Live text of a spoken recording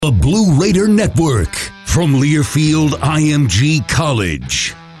the Blue Raider Network from Learfield IMG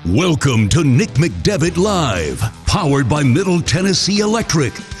College. Welcome to Nick McDevitt Live, powered by Middle Tennessee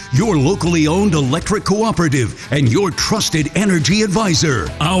Electric, your locally owned electric cooperative and your trusted energy advisor.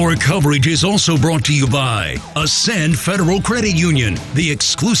 Our coverage is also brought to you by Ascend Federal Credit Union, the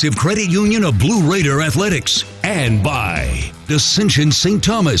exclusive credit union of Blue Raider Athletics, and by Ascension St.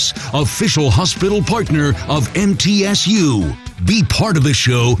 Thomas, official hospital partner of MTSU. Be part of the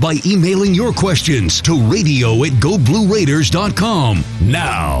show by emailing your questions to radio@goblueraiders.com.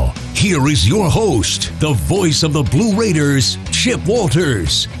 Now, here is your host, the voice of the Blue Raiders, Chip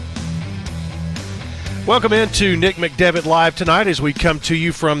Walters. Welcome into Nick McDevitt Live tonight as we come to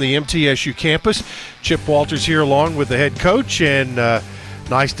you from the MTSU campus. Chip Walters here along with the head coach, and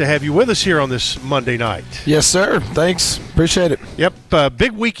nice to have you with us here on this Monday night. Yes, sir. Thanks. Appreciate it. Yep.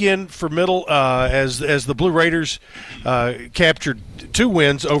 Big weekend for Middle as the Blue Raiders captured 2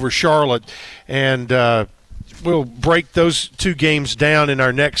 wins over Charlotte, and we'll break those 2 games down in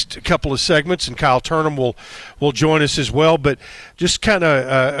our next couple of segments, and Kyle Turnham will join us as well. But just kind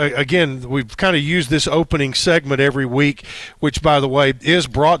of, again, we've kind of used this opening segment every week, which, by the way, is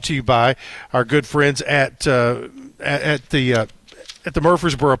brought to you by our good friends at the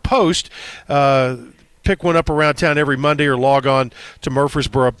Murfreesboro Post. Pick one up around town every Monday or log on to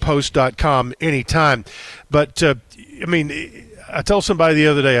murfreesboropost.com anytime. But, I told somebody the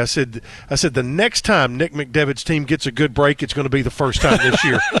other day, I said the next time Nick McDevitt's team gets a good break, it's going to be the first time this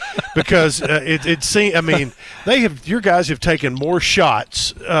year, because it seems. I mean, your guys have taken more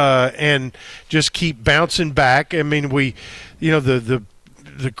shots and just keep bouncing back. I mean, the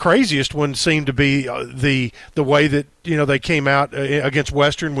craziest one seemed to be the way that they came out against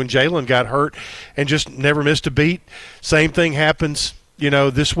Western when Jalen got hurt and just never missed a beat. Same thing happens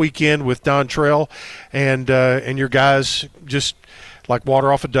this weekend with Dontrell, and your guys just like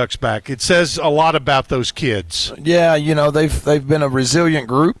water off a duck's back. It says a lot about those kids. Yeah, they've been a resilient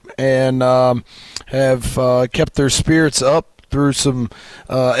group and have kept their spirits up through some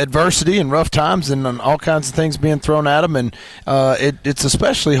adversity and rough times and all kinds of things being thrown at them. And it's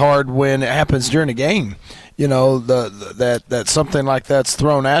especially hard when it happens during a game. That something like that's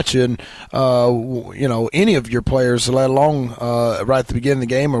thrown at you, and any of your players, let alone right at the beginning of the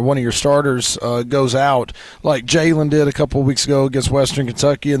game, or one of your starters goes out, like Jalen did a couple of weeks ago against Western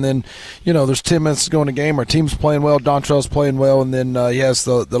Kentucky, and then there's 10 minutes to go in the game. Our team's playing well, Dontrell's playing well, and then he has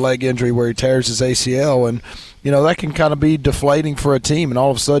the leg injury where he tears his ACL, and that can kind of be deflating for a team, and all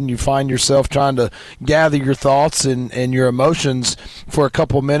of a sudden you find yourself trying to gather your thoughts and your emotions for a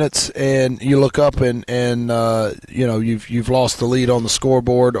couple minutes, and you look up and you've lost the lead on the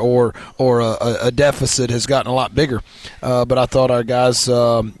scoreboard, or a deficit has gotten a lot bigger. But I thought our guys,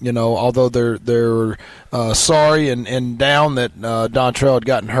 although they're sorry and down that Dontrell had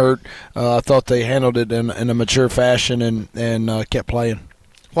gotten hurt, I thought they handled it in a mature fashion and kept playing.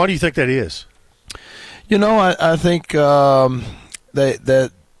 Why do you think that is? I think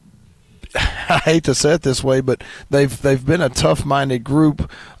that I hate to say it this way, but they've been a tough-minded group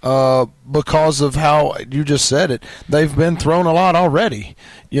because of how you just said it. They've been thrown a lot already,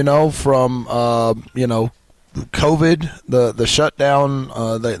 from COVID, the shutdown,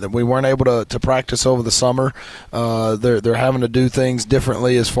 that we weren't able to practice over the summer. They're having to do things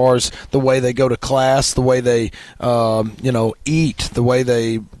differently as far as the way they go to class, the way they eat, the way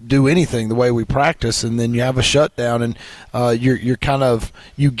they do anything, the way we practice, and then you have a shutdown, and you're kind of,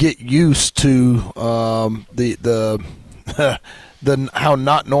 you get used to the how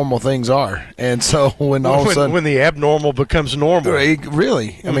not normal things are, and so when all of a sudden when the abnormal becomes normal,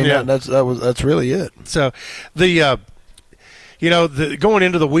 really, I mean, that's really it. So the going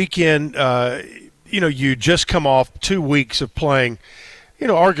into the weekend, you just come off 2 weeks of playing,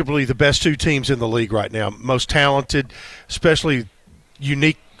 arguably the best 2 teams in the league right now, most talented, especially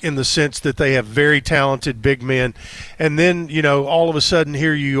unique in the sense that they have very talented big men. And then, all of a sudden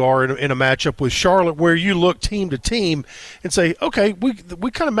here you are in a matchup with Charlotte where you look team to team and say, okay, we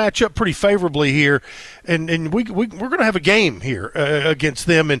kind of match up pretty favorably here, and we're going to have a game here against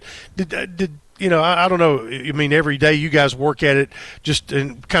them. And did I don't know. I mean, every day you guys work at it just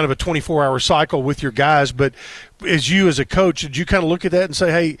in kind of a 24-hour cycle with your guys. But as a coach, did you kind of look at that and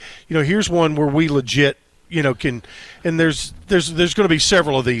say, hey, here's one where we legit can, and there's going to be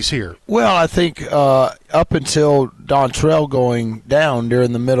several of these here. Well, I think up until Dontrell going down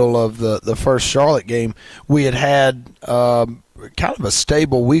during the middle of the first Charlotte game, we had kind of a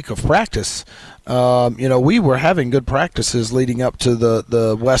stable week of practice. We were having good practices leading up to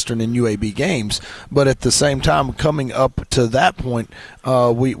the Western and UAB games, but at the same time, coming up to that point,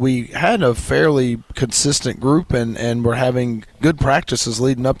 we had a fairly consistent group, and we're having good practices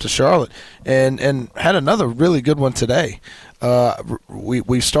leading up to Charlotte, and had another really good one today.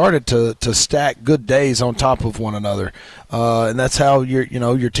 We started to stack good days on top of one another, and that's how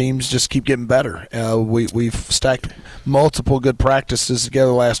your teams just keep getting better. We've stacked multiple good practices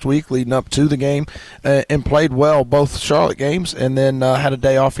together last week leading up to the game, and played well both Charlotte games, and then had a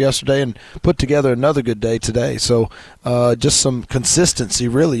day off yesterday and put together another good day today. So just some consistency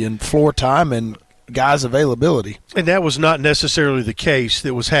really in floor time and guys' availability. And that was not necessarily the case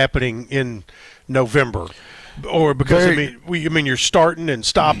that was happening in November. Or because you're starting and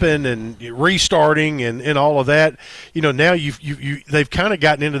stopping and restarting and all of that. Now they've kind of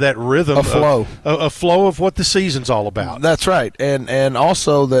gotten into that rhythm, a flow of what the season's all about. That's right, and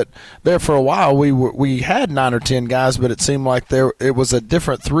also that there for a while we had 9 or 10 guys, but it seemed like it was a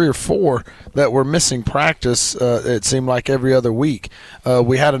different 3 or 4 that were missing practice. It seemed like every other week.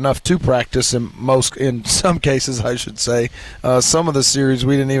 We had enough to practice in some cases, I should say. Some of the series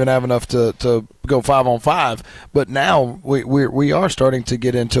we didn't even have enough to go 5-on-5, but now we are starting to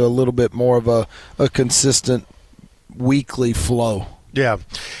get into a little bit more of a consistent weekly flow. Yeah,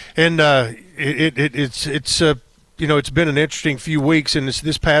 and it's been an interesting few weeks, and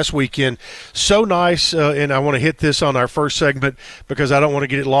this past weekend, so nice. And I want to hit this on our first segment because I don't want to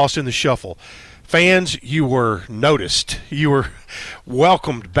get it lost in the shuffle. Fans, you were noticed. You were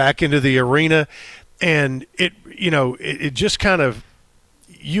welcomed back into the arena, and it just kind of.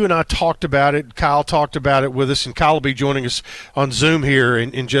 You and I talked about it. Kyle talked about it with us, and Kyle will be joining us on Zoom here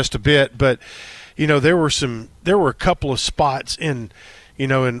in just a bit. But there were a couple of spots in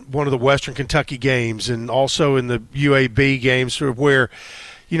one of the Western Kentucky games, and also in the UAB games, where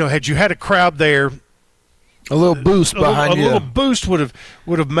had you had a crowd there, a little boost behind you, a little boost would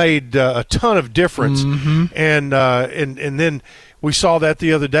have made a ton of difference. Mm-hmm. And then. We saw that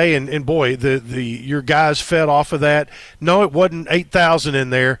the other day, and boy, your guys fed off of that. No, it wasn't 8,000 in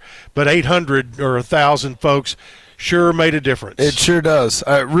there, but 800 or 1,000 folks sure made a difference. It sure does.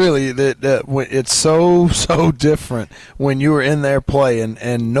 Really, it's so different when you were in there playing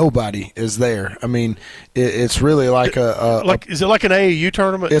and nobody is there. I mean, it's really like is it like an AAU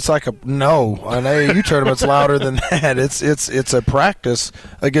tournament? It's like an AAU tournament's louder than that. It's a practice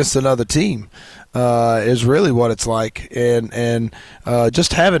against another team. Is really what it's like, and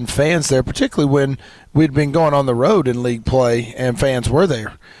just having fans there, particularly when we'd been going on the road in league play and fans were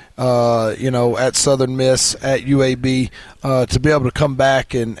there. At Southern Miss, at UAB, to be able to come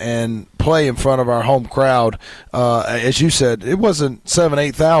back and play in front of our home crowd. As you said, it wasn't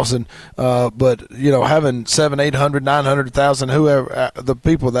 7,000-8,000, but having 700,000, 800,000, 900,000, whoever the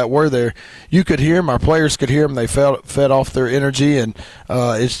people that were there, you could hear them. Our players could hear them. They fed off their energy, and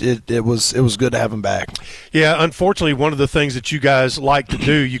it was good to have them back. Yeah, unfortunately, one of the things that you guys like to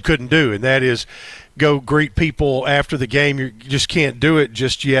do, you couldn't do, and that is go greet people after the game. You just can't do it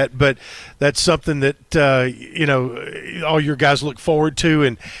just yet, but that's something that all your guys look forward to,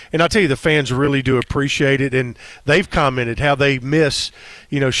 and I'll tell you, the fans really do appreciate it, and they've commented how they miss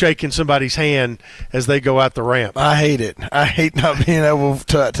shaking somebody's hand as they go out the ramp. I hate it. I hate not being able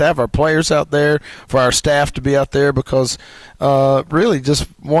to have our players out there, for our staff to be out there, because really just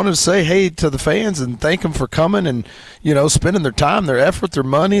wanted to say hey to the fans and thank them for coming and spending their time, their effort, their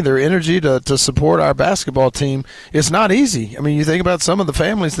money, their energy to support our basketball team. It's not easy. I mean, you think about some of the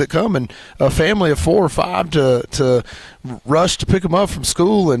families that come, and a family of 4 or 5 to rush to pick them up from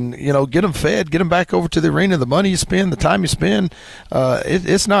school and get them fed, get them back over to the arena. The money you spend, the time you spend,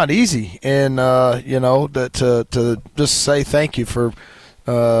 it's not easy. And to just say thank you for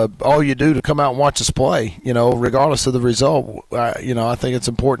all you do to come out and watch us play, regardless of the result. I think it's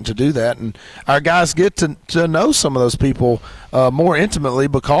important to do that, and our guys get to know some of those people more intimately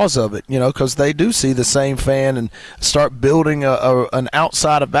because of it, because they do see the same fan and start building an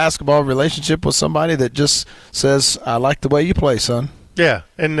outside of basketball relationship with somebody that just says, I like the way you play, son. Yeah,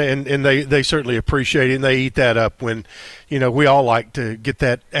 and they certainly appreciate it, and they eat that up when, we all like to get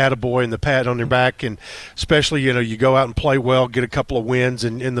that attaboy and the pat on their back, and especially, you go out and play well, get a couple of wins,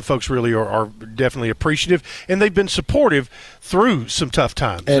 and the folks really are definitely appreciative, and they've been supportive through some tough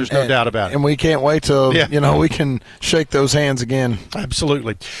times. There's no doubt about it. And we can't wait till, we can shake those hands again.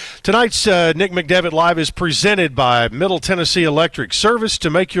 Absolutely. Tonight's Nick McDevitt Live is presented by Middle Tennessee Electric. Service to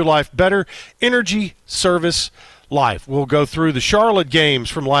make your life better. Energy Service Life. We'll go through the Charlotte games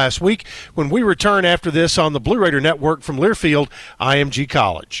from last week when we return after this on the Blue Raider Network from Learfield, IMG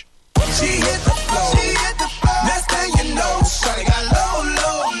College. She hit the floor. Next thing you know,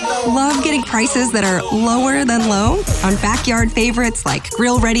 Love getting prices that are lower than low on backyard favorites like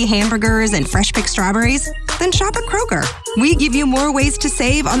grill-ready hamburgers and fresh-picked strawberries? Then shop at Kroger. We give you more ways to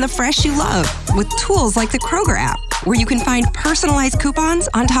save on the fresh you love with tools like the Kroger app, where you can find personalized coupons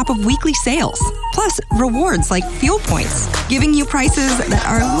on top of weekly sales. Plus, rewards like fuel points, giving you prices that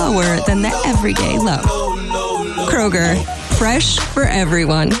are lower than the everyday low. Kroger, fresh for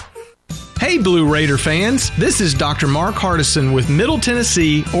everyone. Hey Blue Raider fans, this is Dr. Mark Hardison with Middle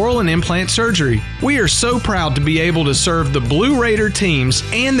Tennessee Oral and Implant Surgery. We are so proud to be able to serve the Blue Raider teams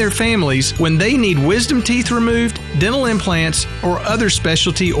and their families when they need wisdom teeth removed, dental implants, or other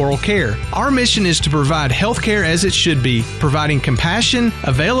specialty oral care. Our mission is to provide health care as it should be, providing compassion,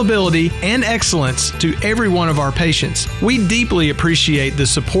 availability, and excellence to every one of our patients. We deeply appreciate the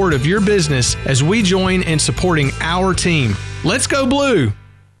support of your business as we join in supporting our team. Let's go Blue!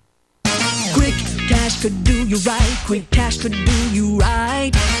 Quick Cash could do you right. Quick Cash could do you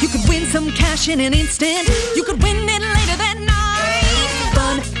right. You could win some cash in an instant. You could win it later that night.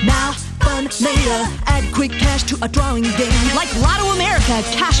 Fun now, fun later. Add Quick Cash to a drawing game like Lotto America,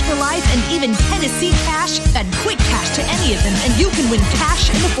 Cash for Life, and even Tennessee Cash. Add Quick Cash to any of them, and you can win cash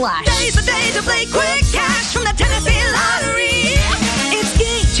in a flash. Today's the day to play Quick Cash from the Tennessee Lottery. It's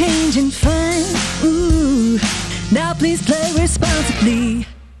game-changing fun. Ooh. Now please play responsibly.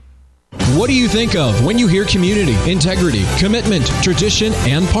 What do you think of when you hear community, integrity, commitment, tradition,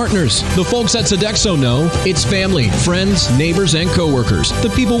 and partners? The folks at Sodexo know it's family, friends, neighbors, and coworkers. The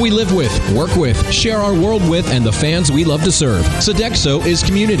people we live with, work with, share our world with, and the fans we love to serve. Sodexo is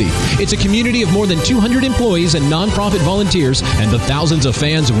community. It's a community of more than 200 employees and nonprofit volunteers and the thousands of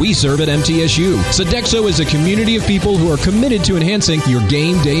fans we serve at MTSU. Sodexo is a community of people who are committed to enhancing your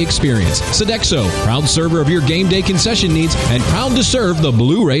game day experience. Sodexo, proud server of your game day concession needs and proud to serve the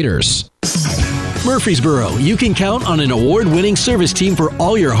Blue Raiders. Murfreesboro, you can count on an award-winning service team for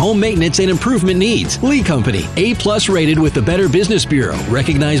all your home maintenance and improvement needs. Lee Company, A+ rated with the Better Business Bureau,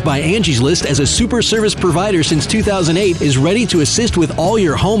 recognized by Angie's List as a super service provider since 2008, is ready to assist with all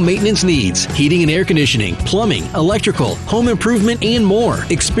your home maintenance needs. Heating and air conditioning, plumbing, electrical, home improvement, and more.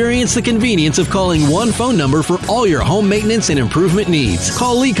 Experience the convenience of calling one phone number for all your home maintenance and improvement needs.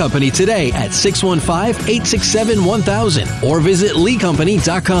 Call Lee Company today at 615-867-1000 or visit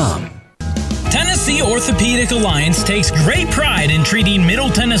leecompany.com. Tennessee Orthopedic Alliance takes great pride in treating Middle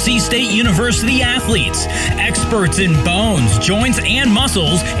Tennessee State University athletes. Experts in bones, joints, and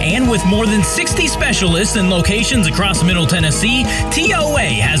muscles, and with more than 60 specialists in locations across Middle Tennessee, TOA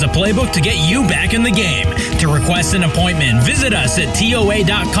has a playbook to get you back in the game. To request an appointment, visit us at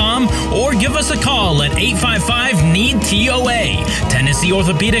TOA.com or give us a call at 855-NEED-TOA. Tennessee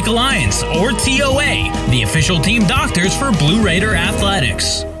Orthopedic Alliance, or TOA, the official team doctors for Blue Raider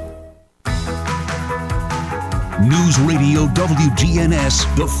Athletics. News Radio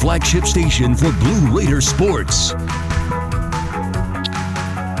WGNS, the flagship station for Blue Raider sports.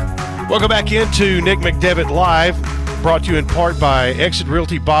 Welcome back into Nick McDevitt Live, brought to you in part by Exit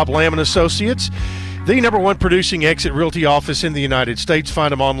Realty Bob Lamb & Associates, the number one producing exit realty office in the United States.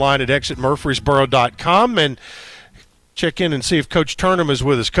 Find them online at exitmurfreesboro.com and check in and see if Coach Turnham is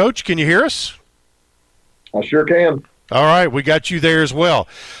with us. Coach, can you hear us? I sure can. All right, we got you there as well.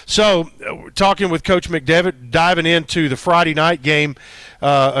 So, talking with Coach McDevitt, diving into the Friday night game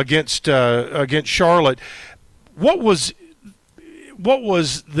against Charlotte. What was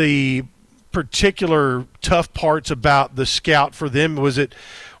the particular tough parts about the scout for them? Was it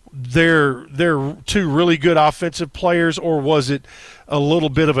they're two really good offensive players, or was it a little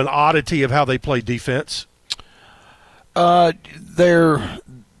bit of an oddity of how they play defense?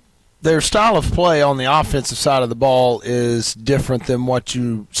 Their style of play on the offensive side of the ball is different than what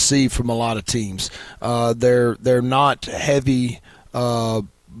you see from a lot of teams. They're not heavy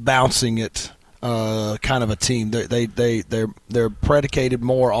bouncing it kind of a team. They're predicated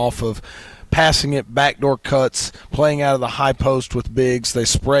more off of passing it, backdoor cuts, playing out of the high post with bigs. They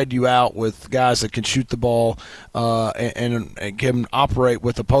spread you out with guys that can shoot the ball and can operate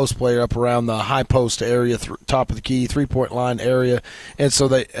with a post player up around the high post area, top of the key, three-point line area. And so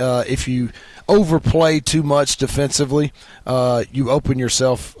they, if you overplay too much defensively, you open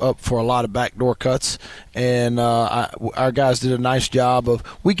yourself up for a lot of backdoor cuts. And our guys did a nice job of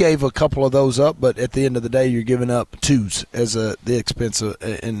 – we gave a couple of those up, but at the end of the day, you're giving up twos as the expense of,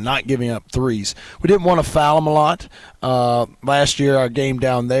 and not giving up threes. We didn't want to foul them a lot. Last year, our game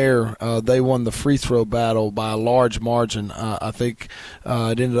down there, they won the free throw battle by a large margin. I think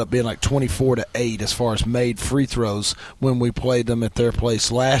it ended up being like 24-8 as far as made free throws when we played them at their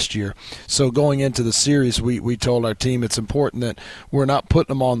place last year. So going into the series, we told our team it's important that we're not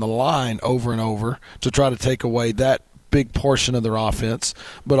putting them on the line over and over to try to take away that big portion of their offense,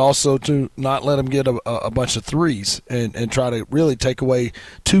 but also to not let them get a bunch of threes and try to really take away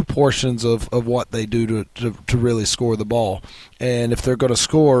 2 portions of what they do to really score the ball. And if they're going to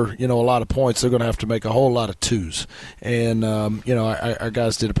score, a lot of points, they're going to have to make a whole lot of 2s. And, our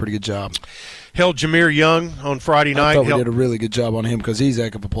guys did a pretty good job. Held Jameer Young on Friday night. I thought we did a really good job on him because he's a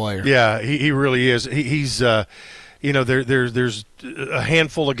heck of a player. Yeah, he really is. He's there's a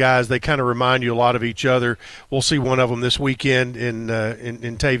handful of guys. They kind of remind you a lot of each other. We'll see one of them this weekend in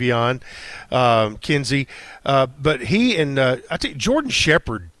Tavion Kinsey. But he and I think Jordan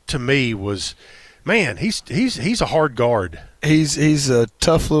Shepard to me was, man, he's a hard guard. He's a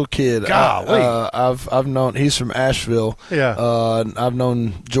tough little kid. Golly. I've known, he's from Asheville. Yeah. I've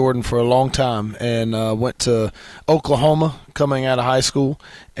known Jordan for a long time and went to Oklahoma coming out of high school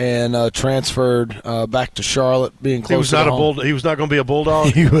and transferred back to Charlotte, being close to home. He was not going to be a Bulldog.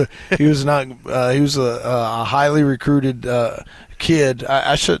 he was not. He was a highly recruited kid.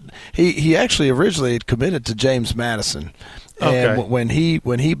 He actually originally had committed to James Madison. And Okay.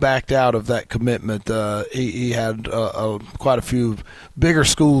 when he backed out of that commitment, he had quite a few bigger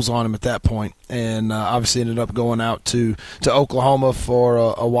schools on him at that point, and obviously ended up going out to Oklahoma for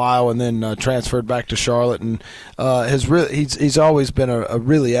a while, and then transferred back to Charlotte. And he's always been a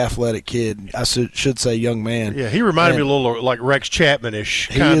really athletic kid. I should say young man. Yeah, he reminded me a little like Rex Chapman-ish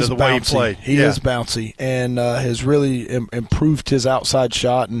kind of the way he played. He is bouncy and has really improved his outside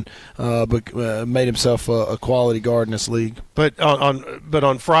shot and made himself a quality guard in this league. But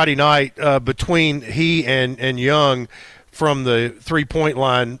on Friday night, between he and Young from the 3-point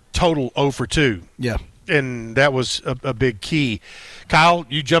line, total 0 for 2. Yeah. And that was a big key. Kyle,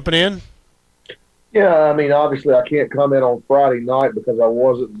 you jumping in? Yeah, I mean, obviously I can't comment on Friday night because I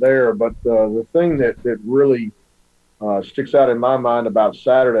wasn't there, but the thing that really sticks out in my mind about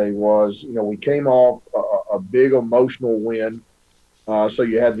Saturday was, we came off a big emotional win. So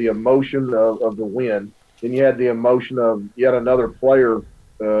you had the emotion of the win. Then you had the emotion of yet another player,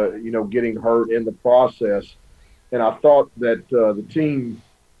 getting hurt in the process. And I thought that the team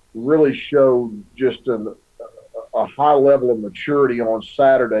really showed just a high level of maturity on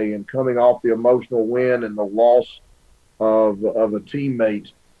Saturday and coming off the emotional win and the loss of a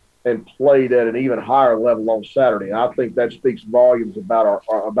teammate and played at an even higher level on Saturday. And I think that speaks volumes about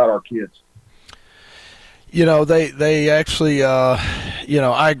our kids. They actually,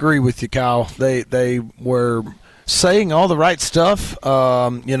 I agree with you, Kyle. They were saying all the right stuff, for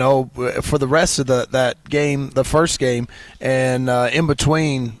the rest of that game, the first game, and in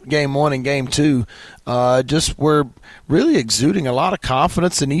between game 1 and game 2, just were really exuding a lot of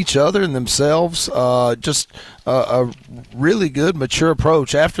confidence in each other and themselves. Just a really good, mature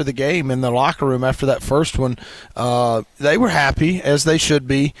approach after the game in the locker room after that first one. They were happy, as they should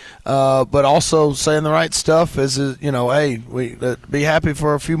be, but also saying the right stuff as, hey, we be happy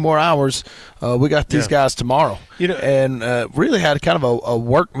for a few more hours. We got these guys tomorrow. And really had kind of a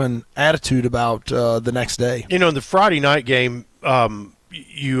workman attitude about the next day. In the Friday night game,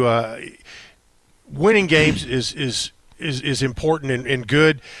 winning games is important and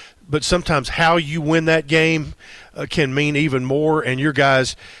good, but sometimes how you win that game can mean even more. And your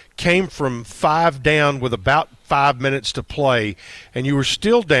guys came from 5 down with about 5 minutes to play, and you were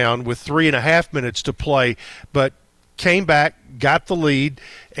still down with 3.5 minutes to play, but came back, got the lead,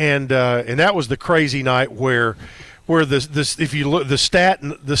 and that was the crazy night where this if you look the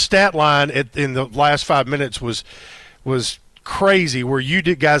stat line in the last 5 minutes was crazy, where you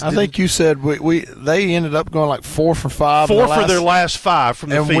guys. I think you said they ended up going like 4 for 5. For their last 5 from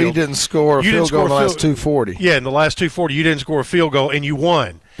the field. And we didn't score a field goal in the last 240. Yeah, in the last 240, you didn't score a field goal, and you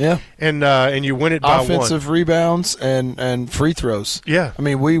won. Yeah. And you win it by 1. Offensive rebounds and free throws. Yeah. I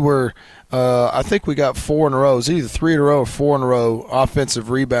mean, we were I think we got 4 in a row. It was either 3 in a row or 4 in a row offensive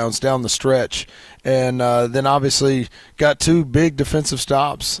rebounds down the stretch. And then obviously got 2 big defensive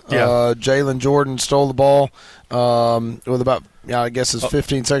stops. Yeah. Jalen Jordan stole the ball with about, I guess it's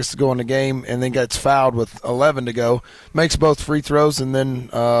 15 seconds to go in the game, and then gets fouled with 11 to go. Makes both free throws, and then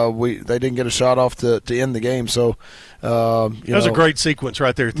they didn't get a shot off to end the game. So that was a great sequence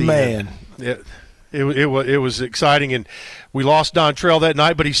right there at the end. Man. It was exciting, and we lost Dontrell that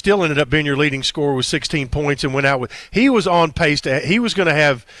night, but he still ended up being your leading scorer with 16 points and went out with – he was on pace he was going to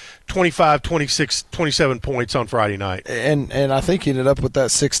have 25, 26, 27 points on Friday night. And I think he ended up with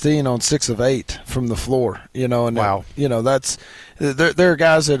that 16 on 6 of 8 from the floor, and wow. That's – there are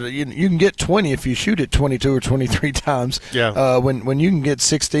guys that you can get 20 if you shoot it 22 or 23 times. Yeah. When you can get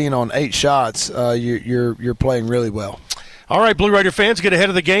 16 on 8 shots, you're playing really well. All right, Blue Raider fans, get ahead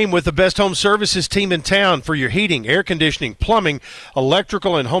of the game with the best home services team in town for your heating, air conditioning, plumbing,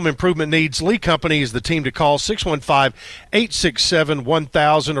 electrical, and home improvement needs. Lee Company is the team to call,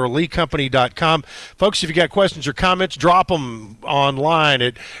 615-867-1000 or leecompany.com. Folks, if you got questions or comments, drop them online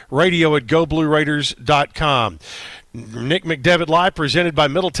at radio@goblueraiders.com. Nick McDevitt Live, presented by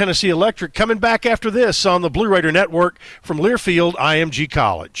Middle Tennessee Electric, coming back after this on the Blue Raider Network from Learfield IMG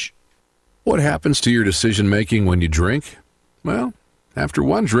College. What happens to your decision-making when you drink? Well, after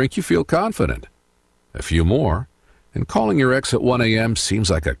one drink, you feel confident. A few more, and calling your ex at 1 a.m. seems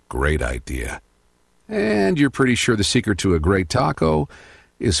like a great idea. And you're pretty sure the secret to a great taco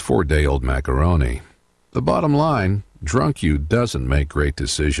is 4-day-old macaroni. The bottom line, drunk you doesn't make great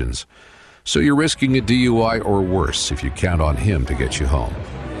decisions. So you're risking a DUI or worse if you count on him to get you home.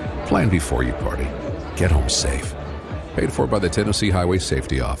 Plan before you party. Get home safe. Paid for by the Tennessee Highway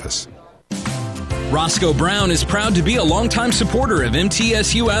Safety Office. Roscoe Brown is proud to be a longtime supporter of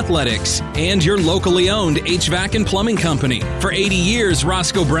MTSU Athletics and your locally owned HVAC and plumbing company. For 80 years,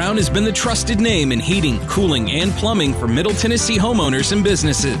 Roscoe Brown has been the trusted name in heating, cooling, and plumbing for Middle Tennessee homeowners and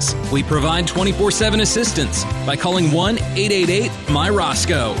businesses. We provide 24/7 assistance by calling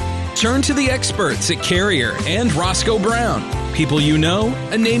 1-888-MY-ROSCOE. Turn to the experts at Carrier and Roscoe Brown. People you know,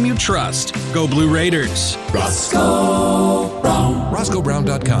 a name you trust. Go Blue Raiders. Roscoe Brown.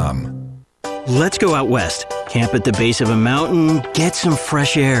 RoscoeBrown.com. Let's go out west. Camp at the base of a mountain, get some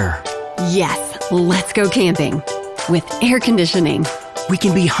fresh air. Yes, let's go camping. With air conditioning. We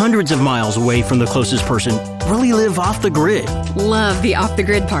can be hundreds of miles away from the closest person. Really live off the grid. Love the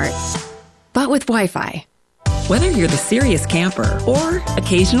off-the-grid part. But with Wi-Fi. Whether you're the serious camper or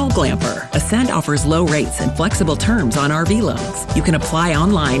occasional glamper, Ascend offers low rates and flexible terms on RV loans. You can apply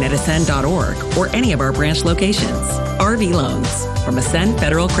online at ascend.org or any of our branch locations. RV loans from Ascend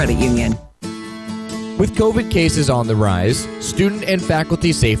Federal Credit Union. With COVID cases on the rise, student and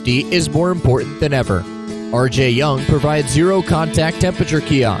faculty safety is more important than ever. RJ Young provides zero-contact temperature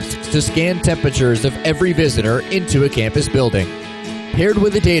kiosks to scan temperatures of every visitor into a campus building. Paired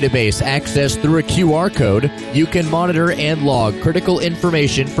with a database accessed through a QR code, you can monitor and log critical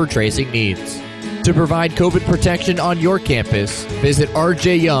information for tracing needs. To provide COVID protection on your campus, visit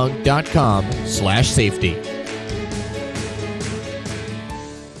rjyoung.com/safety.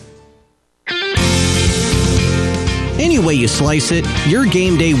 Any way you slice it, your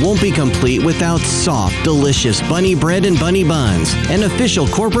game day won't be complete without soft, delicious Bunny Bread and Bunny Buns, an official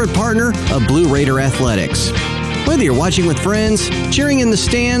corporate partner of Blue Raider Athletics. Whether you're watching with friends, cheering in the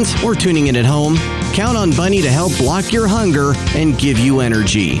stands, or tuning in at home, count on Bunny to help block your hunger and give you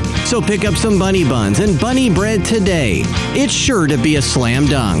energy. So pick up some Bunny Buns and Bunny Bread today. It's sure to be a slam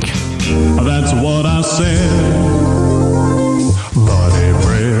dunk. That's what I said. Bunny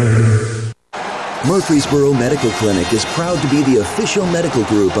Bread. Murfreesboro Medical Clinic is proud to be the official medical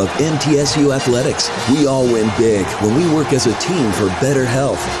group of MTSU Athletics. We all win big when we work as a team for better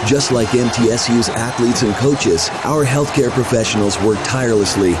health. Just like MTSU's athletes and coaches, our healthcare professionals work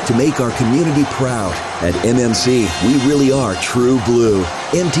tirelessly to make our community proud. At MMC, we really are true blue.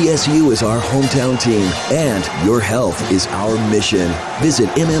 MTSU is our hometown team, and your health is our mission. Visit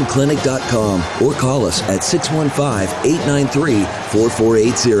mmclinic.com or call us at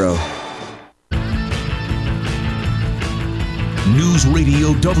 615-893-4480. News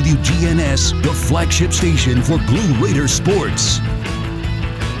Radio WGNS, the flagship station for Blue Raider sports.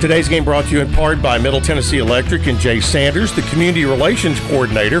 Today's game brought to you in part by Middle Tennessee Electric, and Jay Sanders, the Community Relations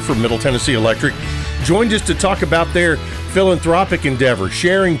Coordinator for Middle Tennessee Electric, joined us to talk about their philanthropic endeavor,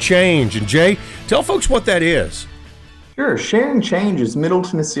 Sharing Change. And Jay, tell folks what that is. Sure. Sharing Change is Middle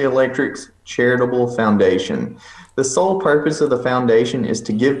Tennessee Electric's charitable foundation. The sole purpose of the foundation is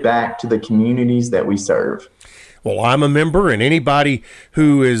to give back to the communities that we serve. Well, I'm a member, and anybody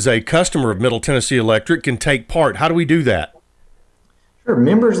who is a customer of Middle Tennessee Electric can take part. How do we do that? Sure.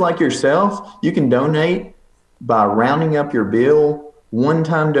 Members like yourself, you can donate by rounding up your bill,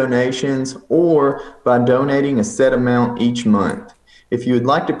 one-time donations, or by donating a set amount each month. If you would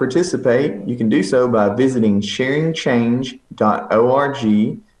like to participate, you can do so by visiting sharingchange.org.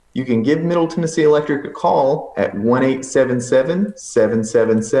 You can give Middle Tennessee Electric a call at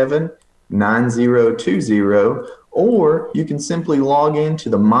 1-877-777-9020, or you can simply log into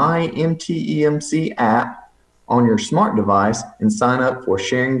the My MTEMC app on your smart device and sign up for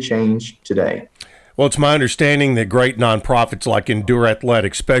Sharing Change today. Well, it's my understanding that great nonprofits like Endure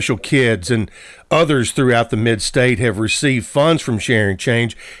Athletics, Special Kids, and others throughout the mid-state have received funds from Sharing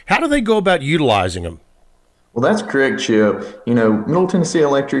Change. How do they go about utilizing them? Well, that's correct, Chip. Middle Tennessee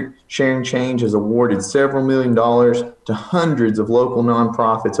Electric Sharing Change has awarded several $1 million to hundreds of local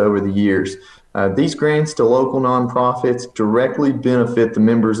nonprofits over the years. These grants to local nonprofits directly benefit the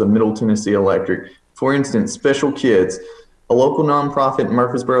members of Middle Tennessee Electric. For instance, Special Kids, a local nonprofit in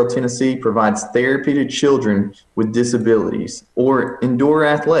Murfreesboro, Tennessee, provides therapy to children with disabilities. Or Endure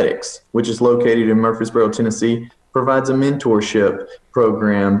Athletics, which is located in Murfreesboro, Tennessee, provides a mentorship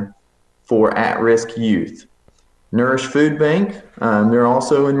program for at-risk youth. Nourish Food Bank, they're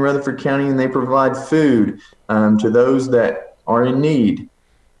also in Rutherford County, and they provide food to those that are in need.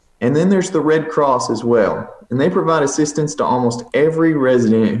 And then there's the Red Cross as well, and they provide assistance to almost every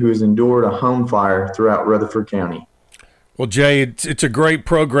resident who has endured a home fire throughout Rutherford County. Well, Jay, it's a great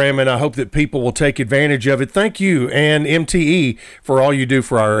program, and I hope that people will take advantage of it. Thank you and MTE for all you do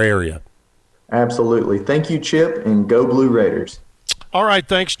for our area. Absolutely. Thank you, Chip, and go Blue Raiders. All right,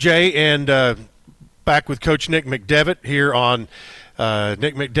 thanks, Jay, and back with Coach Nick McDevitt here on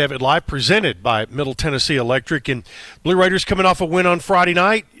Nick McDevitt Live, presented by Middle Tennessee Electric. And Blue Raiders coming off a win on Friday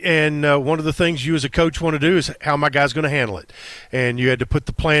night, and one of the things you as a coach want to do is how my guy's going to handle it. And you had to put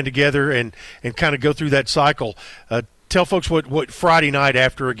the plan together and kind of go through that cycle. Tell folks what Friday night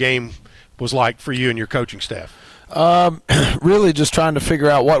after a game was like for you and your coaching staff. Really just trying to figure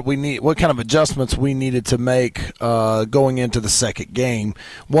out what kind of adjustments we needed to make going into the second game.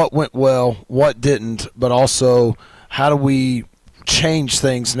 What went well, what didn't, but also how do we change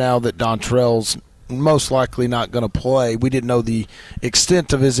things now that Dontrell's most likely not going to play. We didn't know the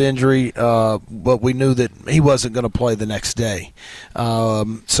extent of his injury, but we knew that he wasn't going to play the next day.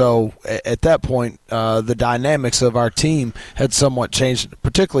 So at that point, the dynamics of our team had somewhat changed,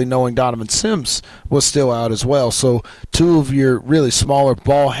 particularly knowing Donovan Sims was still out as well. So two of your really smaller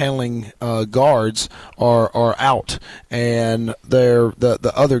ball-handling guards are out, and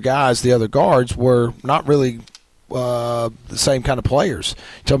the other guys, the other guards, were not really the same kind of players.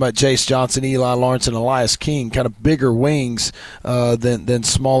 You're talking about Jace Johnson, Eli Lawrence, and Elias King, kind of bigger wings than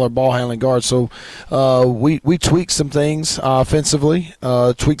smaller ball handling guards. So we tweaked some things offensively,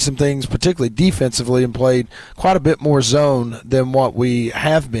 tweaked some things particularly defensively, and played quite a bit more zone than what we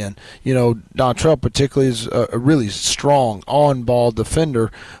have been. Dontrell particularly is a really strong on-ball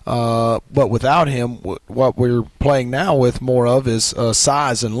defender, but without him, what we're playing now with more of is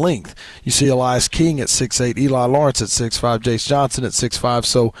size and length. You see Elias King at 6'8", Eli Lawrence at 6'5", Jace Johnson at 6'5".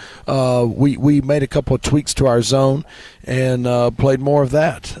 So we made a couple of tweaks to our zone and played more of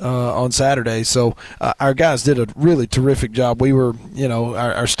that on Saturday. So our guys did a really terrific job. We were,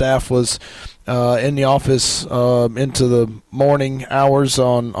 our staff was in the office into the morning hours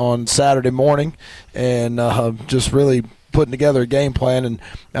on Saturday morning, and just really putting together a game plan. And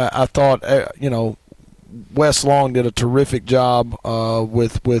I thought, Wes Long did a terrific job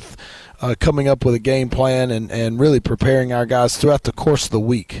with coming up with a game plan and really preparing our guys throughout the course of the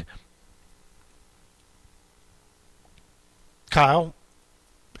week. Kyle,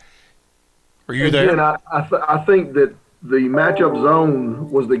 are you there? I think that the matchup zone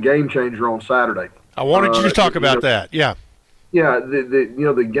was the game changer on Saturday. I wanted you to talk about that. Yeah. Yeah,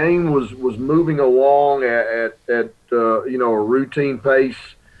 the game was moving along at a routine pace,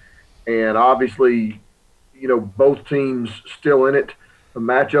 and obviously, both teams still in it. The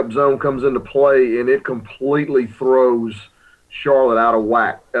matchup zone comes into play, and it completely throws Charlotte out of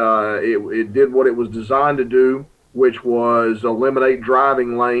whack. It did what it was designed to do, which was eliminate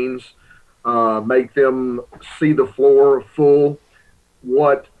driving lanes, make them see the floor full.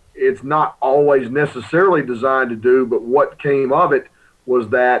 What it's not always necessarily designed to do, but what came of it was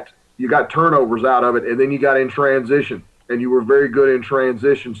that you got turnovers out of it, and then you got in transition, and you were very good in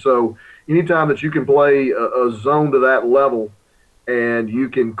transition. So anytime that you can play a zone to that level, and you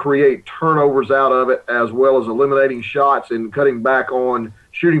can create turnovers out of it, as well as eliminating shots and cutting back on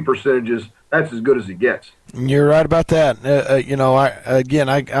shooting percentages, that's as good as it gets. You're right about that.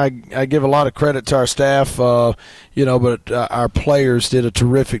 I give a lot of credit to our staff, but our players did a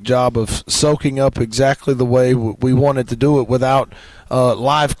terrific job of soaking up exactly the way we wanted to do it without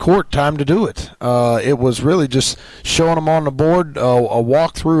live court time to do it. It was really just showing them on the board, a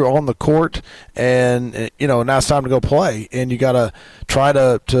walkthrough on the court, and now it's time to go play. And you got to try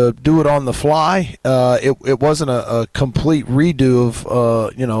to do it on the fly. It wasn't a complete redo of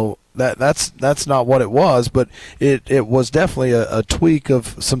That's not what it was, but it was definitely a tweak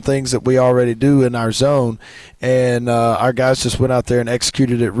of some things that we already do in our zone, and our guys just went out there and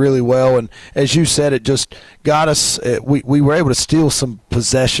executed it really well. And as you said, it just got us. We were able to steal some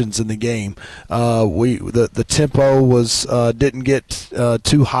possessions in the game. The tempo didn't get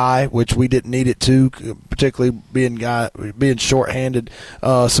too high, which we didn't need it to, particularly being shorthanded,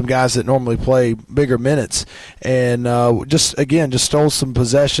 some guys that normally play bigger minutes, and just stole some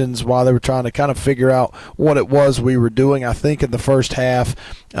possessions while they were trying to kind of figure out what it was we were doing. I think in the first half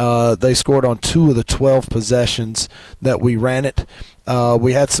they scored on 2 of the 12 possessions that we ran it.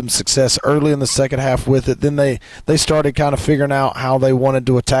 We had some success early in the second half with it. Then they started kind of figuring out how they wanted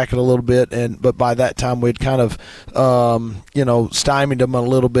to attack it a little bit, but by that time we'd kind of stymied them a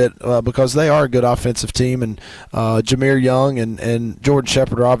little bit because they are a good offensive team, and Jameer Young and Jordan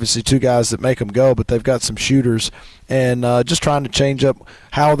Shepard are obviously two guys that make them go, but they've got some shooters, and just trying to change up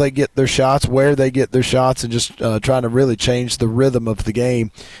how they get their shots, where they get their shots, and just trying to really change the rhythm of the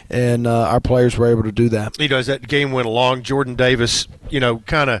game, and our players were able to do that. As that game went along, Jordan Davis,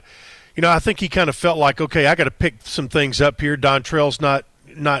 I think he kind of felt like, okay, I got to pick some things up here. Dontrell's not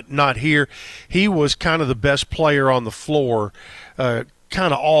here. He was kind of the best player on the floor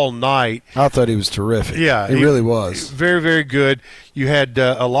kind of all night. I thought he was terrific. Yeah. He really was. Very, very good. You had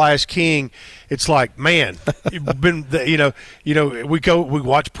Elias King. It's like, man, we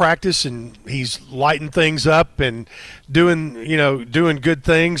watch practice and he's lighting things up and doing good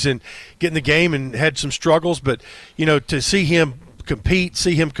things and getting the game, and had some struggles, but to see him compete,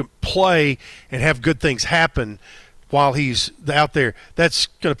 see him play and have good things happen while he's out there, that's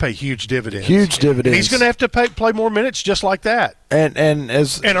going to pay huge dividends. Huge dividends. And he's going to have to play more minutes just like that. And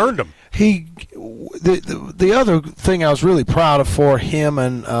earned them. The other thing I was really proud of for him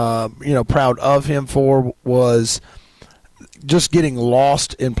and proud of him for was just getting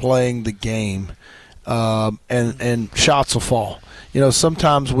lost in playing the game, and shots will fall.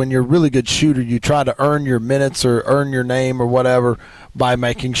 Sometimes when you're a really good shooter, you try to earn your minutes or earn your name or whatever by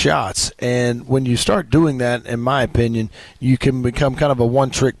making shots. And when you start doing that, in my opinion, you can become kind of a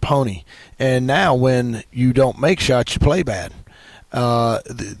one-trick pony. And now when you don't make shots, you play bad.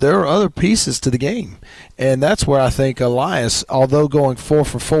 There are other pieces to the game, and that's where I think Elias, although going 4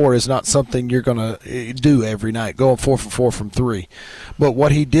 for 4 is not something you're going to do every night, going 4 for 4 from 3, but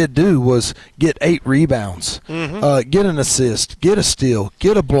what he did do was get 8 rebounds, get an assist, get a steal,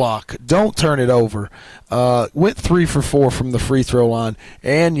 get a block, don't turn it over, went 3 for 4 from the free throw line,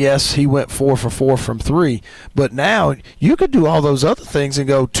 and yes, he went 4 for 4 from 3, but now you could do all those other things and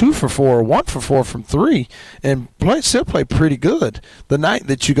go 2 for 4 or 1 for 4 from 3 and still play pretty good. The night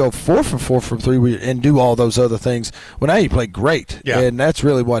that you go 4 for 4 from 3 and do all those other things, well, now you play great. Yeah. And that's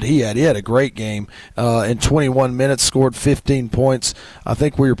really what he had. He had a great game. In 21 minutes, scored 15 points. I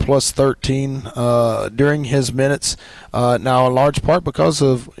think we were plus 13 during his minutes. Now, in large part because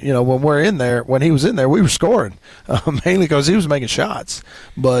of, when he was in there, we were scoring, mainly because he was making shots.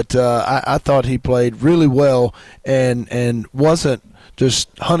 But I thought he played really well and wasn't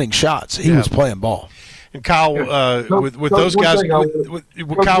just hunting shots. He was playing ball. And Kyle, with those guys, go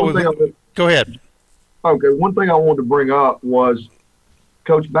ahead. Okay, one thing I wanted to bring up was,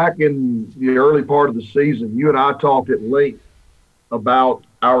 Coach, back in the early part of the season, you and I talked at length about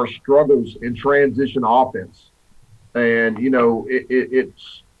our struggles in transition offense. And,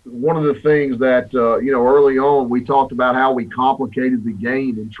 it's one of the things that, early on we talked about how we complicated the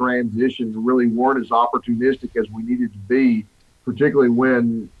game in transition and really weren't as opportunistic as we needed to be, particularly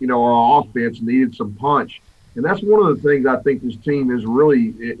when, our offense needed some punch. And that's one of the things I think this team has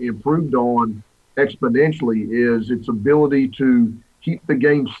really improved on exponentially, is its ability to keep the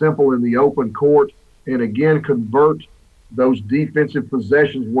game simple in the open court and, again, convert those defensive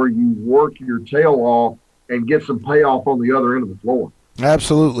possessions where you work your tail off and get some payoff on the other end of the floor.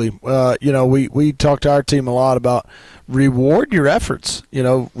 Absolutely. We talked to our team a lot about reward your efforts,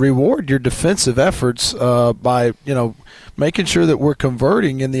 reward your defensive efforts by, making sure that we're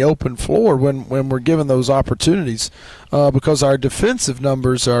converting in the open floor when we're given those opportunities, because our defensive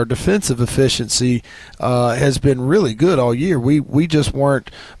numbers, our defensive efficiency has been really good all year. We just weren't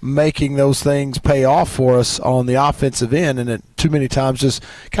making those things pay off for us on the offensive end, and it too many times just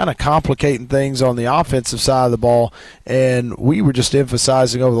kind of complicating things on the offensive side of the ball. And we were just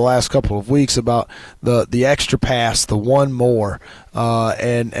emphasizing over the last couple of weeks about the extra pass, the one more,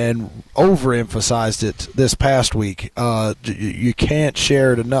 and overemphasized it this past week. You can't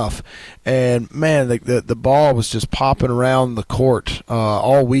share it enough. And, man, the ball was just popping around the court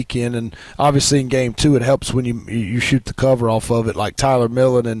all weekend. And obviously in Game 2 it helps when you shoot the cover off of it like Tyler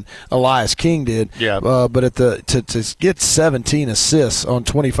Millen and Elias King did. Yeah. But to get 17 assists on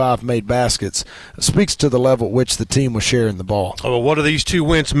 25 made baskets speaks to the level at which the team was sharing the ball. Well, what do these 2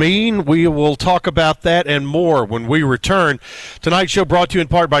 wins mean? We will talk about that and more when we return. Tonight's show brought to you in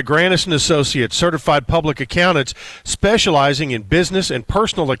part by Grannis & Associates, certified public accountants specializing in business and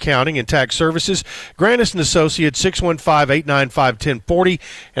personal accounting and contact services. Grandis & Associates, 615-895-1040,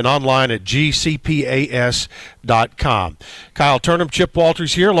 and online at gcpas.com. Kyle Turnham, Chip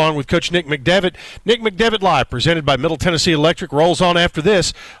Walters here, along with Coach Nick McDevitt. Nick McDevitt Live, presented by Middle Tennessee Electric, rolls on after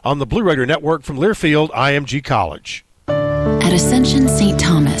this on the Blue Raider Network from Learfield IMG College. At Ascension St.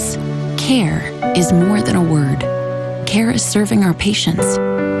 Thomas, care is more than a word. Care is serving our patients,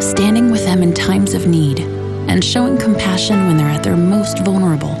 standing with them in times of need, and showing compassion when they're at their most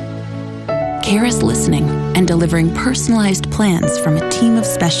vulnerable. Care is listening and delivering personalized plans from a team of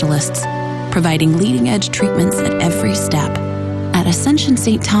specialists, providing leading-edge treatments at every step. At Ascension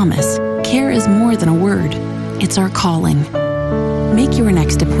St. Thomas, care is more than a word. It's our calling. Make your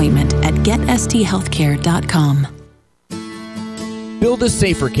next appointment at getsthealthcare.com. Build a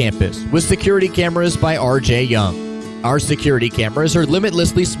safer campus with security cameras by RJ Young. Our security cameras are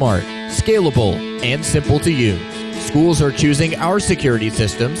limitlessly smart, scalable, and simple to use. Schools are choosing our security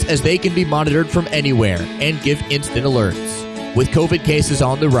systems as they can be monitored from anywhere and give instant alerts. With COVID cases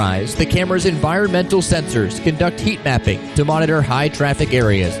on the rise, the camera's environmental sensors conduct heat mapping to monitor high-traffic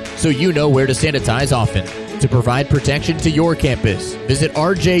areas so you know where to sanitize often. To provide protection to your campus, visit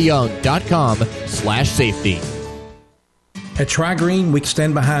rjyoung.com/safety. At TriGreen, we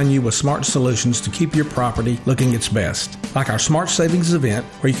stand behind you with smart solutions to keep your property looking its best. Like our Smart Savings event,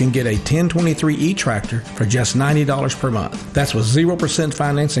 where you can get a 1023E tractor for just $90 per month. That's with 0%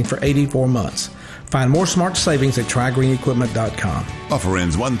 financing for 84 months. Find more smart savings at TriGreenEquipment.com. Offer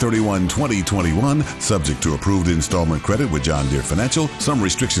ends 1/31/2021, subject to approved installment credit with John Deere Financial. Some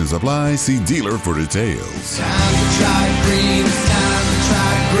restrictions apply. See dealer for details. Time to try green. It's time to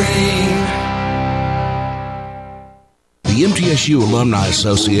try green. The MTSU Alumni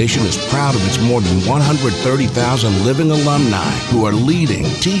Association is proud of its more than 130,000 living alumni who are leading,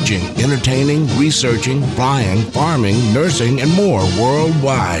 teaching, entertaining, researching, flying, farming, nursing, and more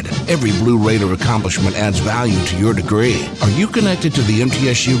worldwide. Every Blue Raider accomplishment adds value to your degree. Are you connected to the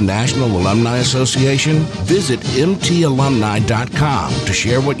MTSU National Alumni Association? Visit mtalumni.com to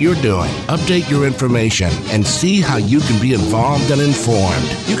share what you're doing, update your information, and see how you can be involved and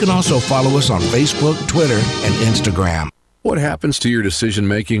informed. You can also follow us on Facebook, Twitter, and Instagram. What happens to your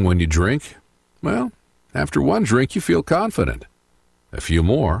decision-making when you drink? Well, after one drink, you feel confident. A few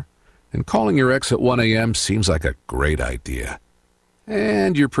more, and calling your ex at 1 a.m. seems like a great idea.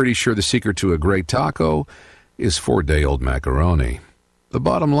 And you're pretty sure the secret to a great taco is 4-day-old macaroni. The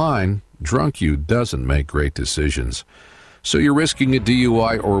bottom line, drunk you doesn't make great decisions. So you're risking a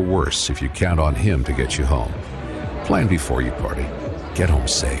DUI or worse if you count on him to get you home. Plan before you party. Get home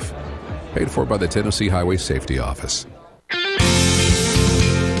safe. Paid for by the Tennessee Highway Safety Office.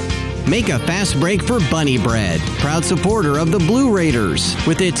 Make a fast break for Bunny Bread, proud supporter of the Blue Raiders.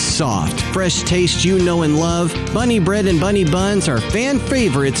 With its soft, fresh taste you know and love, Bunny Bread and Bunny Buns are fan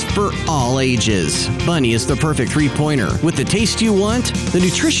favorites for all ages. Bunny is the perfect three-pointer with the taste you want, the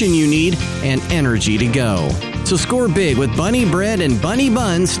nutrition you need, and energy to go. So score big with Bunny Bread and Bunny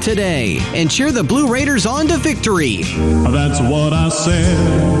Buns today and cheer the Blue Raiders on to victory. That's what I said.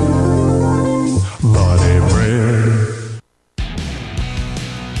 Bunny Bread.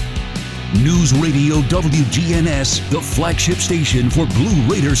 News Radio WGNS, the flagship station for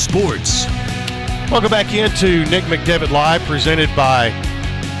Blue Raider sports. Welcome back into Nick McDevitt Live, presented by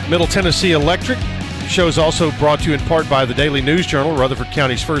Middle Tennessee Electric. The show is also brought to you in part by the Daily News Journal, Rutherford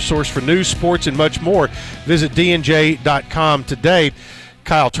County's first source for news, sports, and much more. Visit dnj.com today.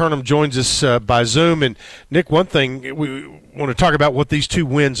 Kyle Turnham joins us by Zoom. And, Nick, one thing, we want to talk about what these two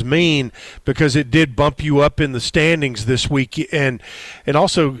wins mean, because it did bump you up in the standings this week, and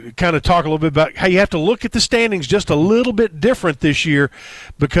also kind of talk a little bit about how you have to look at the standings just a little bit different this year,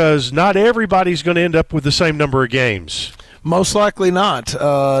 because not everybody's going to end up with the same number of games. Most likely not.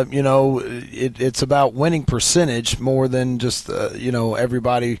 It's about winning percentage more than just,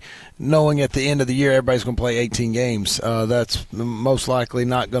 everybody knowing at the end of the year everybody's going to play 18 games. That's most likely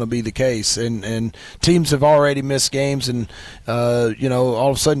not going to be the case. And teams have already missed games, and, all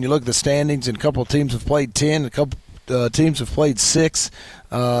of a sudden you look at the standings and a couple of teams have played 10, a couple teams have played 6.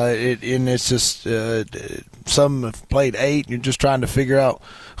 And it's just some have played 8. You're just trying to figure out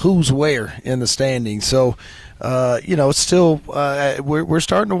who's where in the standings. So, it's still we're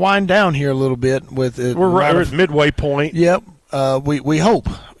starting to wind down here a little bit with it. We're right at midway point. Yep. we hope.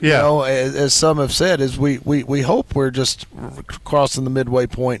 Yeah. You know, as some have said, is we hope we're just crossing the midway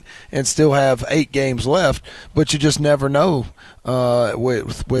point and still have 8 games left, but you just never know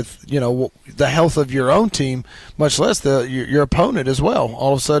with you know the health of your own team, much less your opponent as well.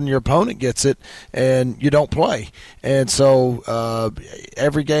 All of a sudden, your opponent gets it and you don't play, and so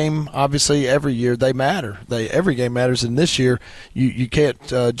every game, obviously, every year they matter. Every game matters, and this year you can't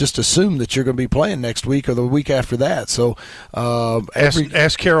just assume that you're going to be playing next week or the week after that. So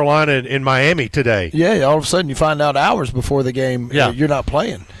ask Carolina in Miami today. Yeah, all of a sudden you find out hours before the game you're not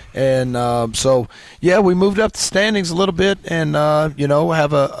playing. And so, we moved up the standings a little bit and,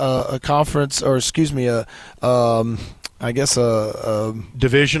 have a conference or, I guess a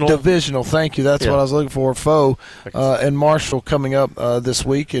divisional. Divisional, thank you. That's what I was looking for. Foe and Marshall coming up this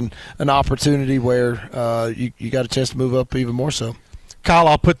week, and an opportunity where you got a chance to move up even more so. Kyle,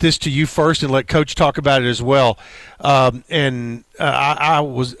 I'll put this to you first and let Coach talk about it as well.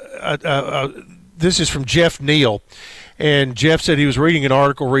 This is from Jeff Neal. And Jeff said he was reading an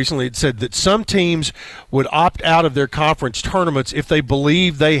article recently that said that some teams would opt out of their conference tournaments if they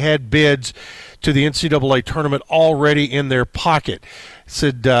believe they had bids to the NCAA tournament already in their pocket.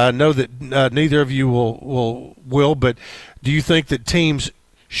 Said, know that neither of you will, but do you think that teams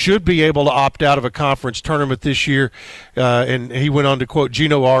should be able to opt out of a conference tournament this year? And he went on to quote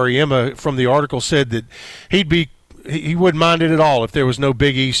Gino Auriemma from the article, said that he wouldn't mind it at all if there was no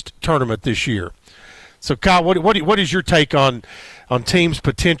Big East tournament this year. So, Kyle, what is your take on teams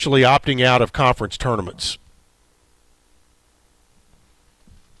potentially opting out of conference tournaments?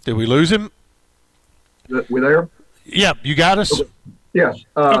 Did we lose him? We there? Yeah, you got us? Yes.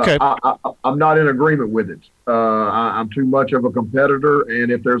 Okay. I'm not in agreement with it. I'm too much of a competitor,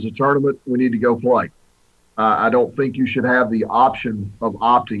 and if there's a tournament, we need to go play. I don't think you should have the option of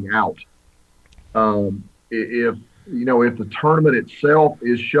opting out. If the tournament itself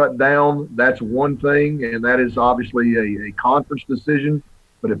is shut down, that's one thing, and that is obviously a conference decision.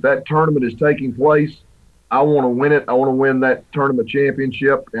 But if that tournament is taking place, I want to win it. I want to win that tournament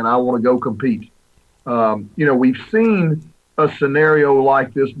championship, and I want to go compete. We've seen a scenario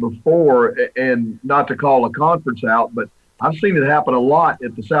like this before, and not to call a conference out, but I've seen it happen a lot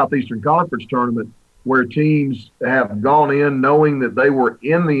at the Southeastern Conference tournament where teams have gone in knowing that they were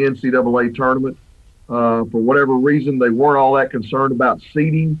in the NCAA tournament. For whatever reason, they weren't all that concerned about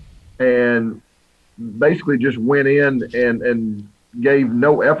seeding and basically just went in and gave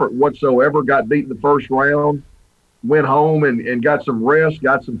no effort whatsoever, got beat in the first round, went home and got some rest,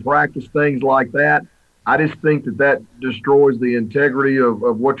 got some practice, things like that. I just think that destroys the integrity of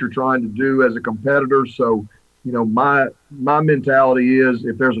what you're trying to do as a competitor. So, my mentality is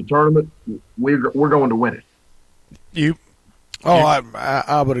if there's a tournament, we're going to win it. You? Oh,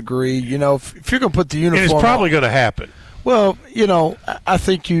 I would agree. If you're going to put the uniform and it's probably going to happen. Well, I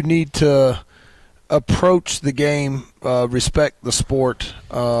think you need to approach the game, respect the sport,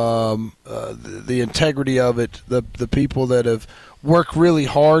 the integrity of it, the people that have worked really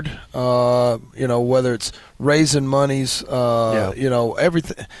hard, whether it's raising monies,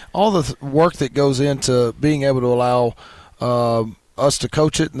 everything, all the work that goes into being able to allow us to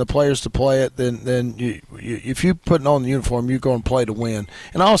coach it and the players to play it, then if you're putting on the uniform, you're going to play to win.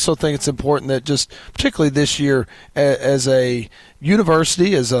 And I also think it's important that just particularly this year as a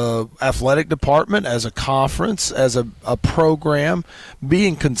university, as a athletic department, as a conference, as a program,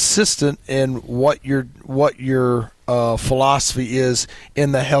 being consistent in what your philosophy is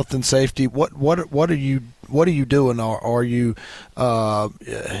in the health and safety. What are you doing? Are you?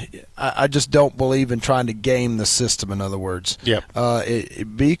 I just don't believe in trying to game the system. In other words,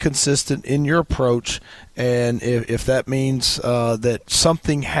 be consistent in your approach, and if that means that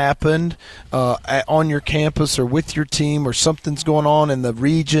something happened on your campus or with your team, or something's going on in the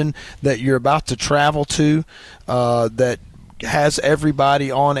region that you're about to travel to, that has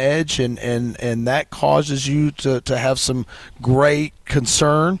everybody on edge, and that causes you to have some great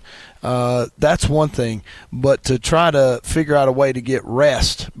concern, that's one thing. But to try to figure out a way to get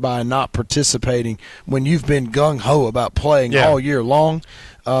rest by not participating when you've been gung-ho about playing all year long,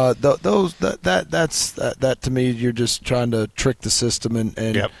 that to me, you're just trying to trick the system,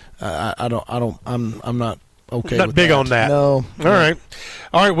 and I'm not okay. Not with big that. on that. No. All right.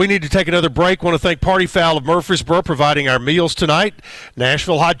 We need to take another break. Want to thank Party Foul of Murfreesboro providing our meals tonight.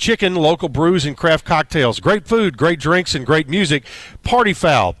 Nashville Hot Chicken, local brews and craft cocktails. Great food, great drinks, and great music. Party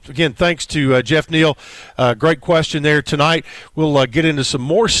Foul. Again, thanks to Jeff Neal. Great question there tonight. We'll get into some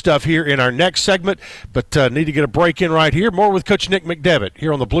more stuff here in our next segment, but need to get a break in right here. More with Coach Nick McDevitt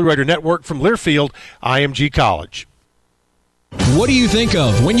here on the Blue Raider Network from Learfield, IMG College. What do you think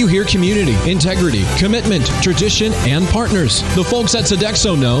of when you hear community, integrity, commitment, tradition, and partners? The folks at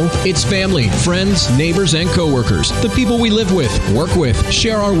Sodexo know it's family, friends, neighbors, and coworkers, the people we live with, work with,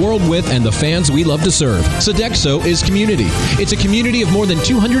 share our world with, and the fans we love to serve. Sodexo is community. It's a community of more than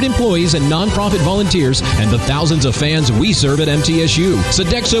 200 employees and nonprofit volunteers and the thousands of fans we serve at MTSU.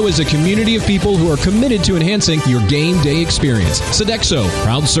 Sodexo is a community of people who are committed to enhancing your game day experience. Sodexo,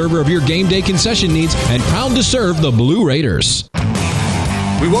 proud server of your game day concession needs and proud to serve the Blue Raiders.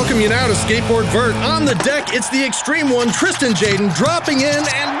 We welcome you now to Skateboard Vert. On the deck, it's the extreme one, Tristan Jaden, dropping in,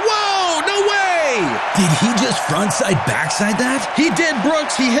 and whoa, no way! Did he just frontside, backside that? He did,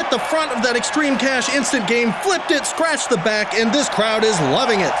 Brooks. He hit the front of that Extreme Cash instant game, flipped it, scratched the back, and this crowd is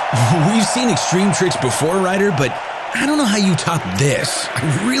loving it. We've seen extreme tricks before, Ryder, but I don't know how you top this. I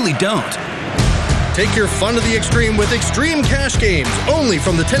really don't. Take your fun to the extreme with Extreme Cash Games, only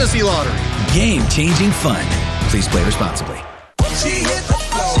from the Tennessee Lottery. Game-changing fun. Please play responsibly.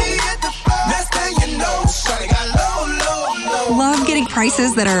 Love getting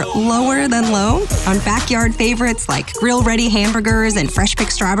prices that are lower than low on backyard favorites like grill-ready hamburgers and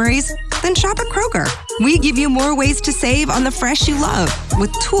fresh-picked strawberries? Then shop at Kroger. We give you more ways to save on the fresh you love with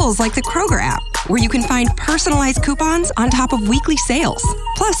tools like the Kroger app, where you can find personalized coupons on top of weekly sales.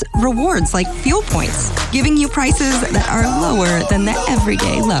 Plus, rewards like fuel points, giving you prices that are lower than the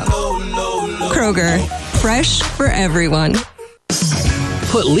everyday low. Kroger, fresh for everyone.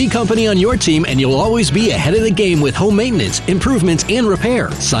 Put Lee Company on your team and you'll always be ahead of the game with home maintenance, improvements, and repair.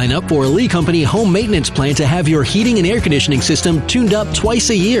 Sign up for a Lee Company home maintenance plan to have your heating and air conditioning system tuned up twice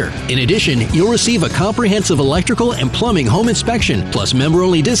a year. In addition, you'll receive a comprehensive electrical and plumbing home inspection, plus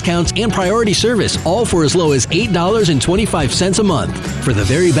member-only discounts and priority service, all for as low as $8.25 a month. For the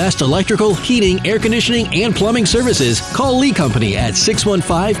very best electrical, heating, air conditioning, and plumbing services, call Lee Company at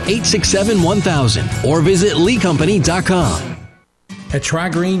 615-867-1000 or visit leecompany.com. At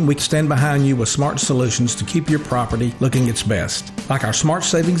TriGreen, we stand behind you with smart solutions to keep your property looking its best. Like our Smart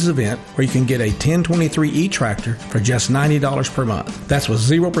Savings event, where you can get a 1023E tractor for just $90 per month. That's with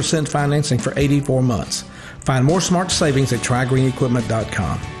 0% financing for 84 months. Find more smart savings at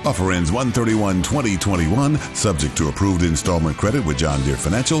TriGreenEquipment.com. Offer ends 1/31/2021, subject to approved installment credit with John Deere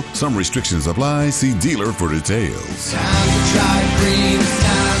Financial. Some restrictions apply. See dealer for details. Time to try green. It's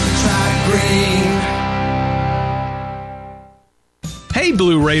time to try green. Hey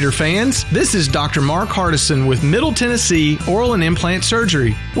Blue Raider fans, this is Dr. Mark Hardison with Middle Tennessee Oral and Implant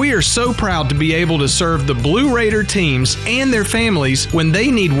Surgery. We are so proud to be able to serve the Blue Raider teams and their families when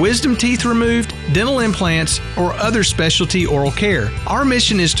they need wisdom teeth removed, dental implants, or other specialty oral care. Our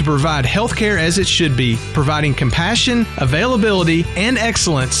mission is to provide health care as it should be, providing compassion, availability, and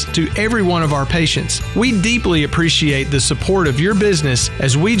excellence to every one of our patients. We deeply appreciate the support of your business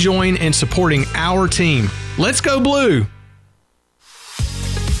as we join in supporting our team. Let's go Blue!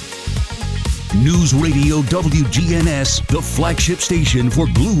 News Radio WGNS, the flagship station for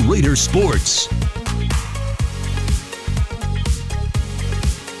Blue Raider sports.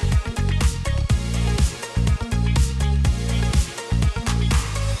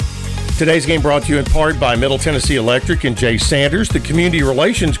 Today's game brought to you in part by Middle Tennessee Electric, and Jay Sanders, the Community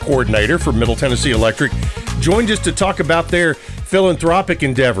Relations Coordinator for Middle Tennessee Electric, joined us to talk about their philanthropic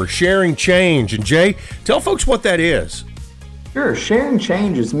endeavor, Sharing Change. And Jay, tell folks what that is. Sure. Sharing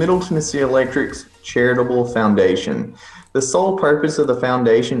Change is Middle Tennessee Electric's charitable foundation. The sole purpose of the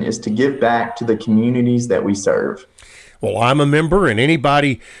foundation is to give back to the communities that we serve. Well, I'm a member, and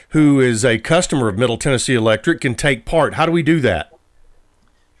anybody who is a customer of Middle Tennessee Electric can take part. How do we do that?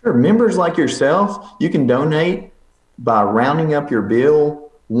 Sure. Members like yourself, you can donate by rounding up your bill,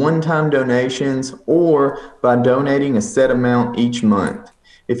 one-time donations, or by donating a set amount each month.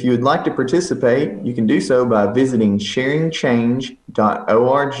 If you would like to participate, you can do so by visiting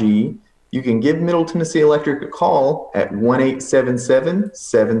sharingchange.org. You can give Middle Tennessee Electric a call at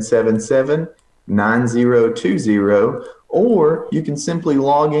 1-877-777-9020, or you can simply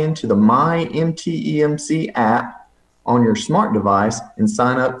log into the MyMTEMC app on your smart device and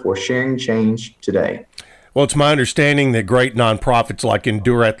sign up for Sharing Change today. Well, it's my understanding that great nonprofits like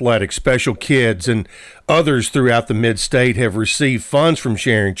Endure Athletics, Special Kids, and others throughout the mid-state have received funds from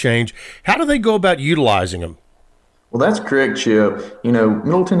Sharing Change. How do they go about utilizing them? Well, that's correct, Chip.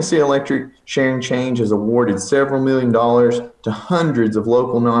 Middle Tennessee Electric Sharing Change has awarded several $1 million to hundreds of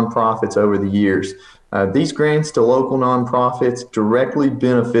local nonprofits over the years. These grants to local nonprofits directly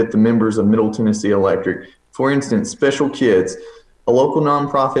benefit the members of Middle Tennessee Electric. For instance, Special Kids, a local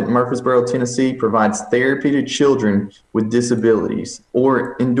nonprofit in Murfreesboro, Tennessee, provides therapy to children with disabilities.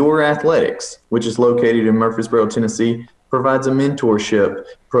 Or Endure Athletics, which is located in Murfreesboro, Tennessee, provides a mentorship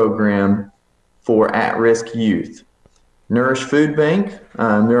program for at-risk youth. Nourish Food Bank.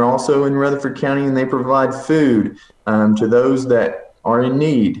 They're also in Rutherford County, and they provide food to those that are in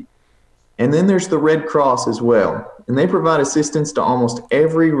need. And then there's the Red Cross as well, and they provide assistance to almost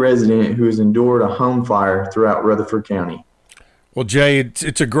every resident who has endured a home fire throughout Rutherford County. Well, Jay,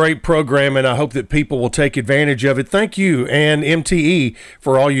 it's a great program, and I hope that people will take advantage of it. Thank you and MTE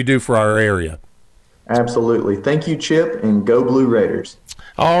for all you do for our area. Absolutely. Thank you, Chip, and go Blue Raiders.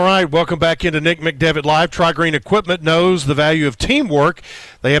 All right, welcome back into Nick McDevitt Live. Tri-Green Equipment knows the value of teamwork.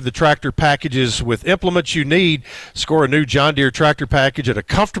 They have the tractor packages with implements you need. Score a new John Deere tractor package at a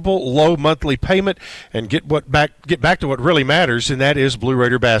comfortable, low monthly payment and get back to what really matters, and that is Blue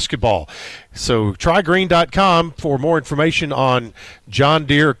Raider basketball. So trygreen.com for more information on John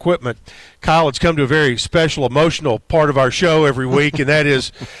Deere equipment. Kyle, it's come to a very special, emotional part of our show every week, and that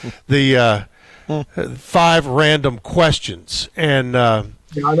is the 5 random questions. And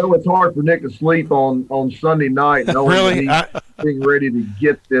yeah, I know it's hard for Nick to sleep on Sunday night, knowing really? that he's getting ready to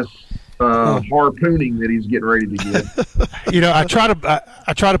get this harpooning that he's getting ready to get. You know, I try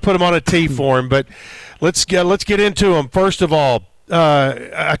to put him on a tee for him, but let's get into him. First of all,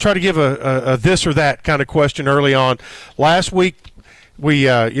 I try to give a this or that kind of question early on. Last week,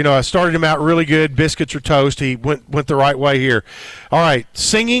 I started him out really good, biscuits or toast. He went the right way here. All right,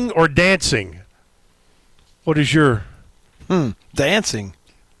 singing or dancing? What is your dancing?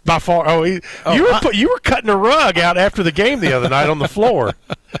 By far. You were cutting a rug out after the game the other night on the floor.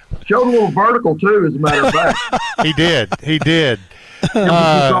 Showed a little vertical too, as a matter of fact. He did.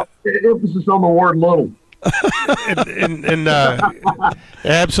 Emphasis on the word little. and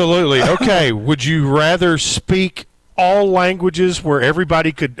absolutely. Okay. Would you rather speak all languages where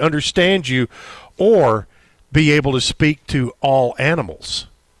everybody could understand you, or be able to speak to all animals?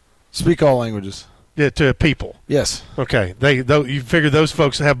 Speak all languages. Yeah, to people. Yes. Okay. You figure those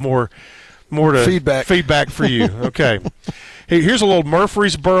folks have more to feedback for you. Okay. Here's a little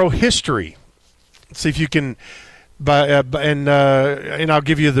Murfreesboro history. Let's see if you can, and I'll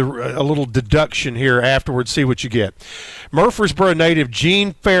give you a little deduction here afterwards. See what you get. Murfreesboro native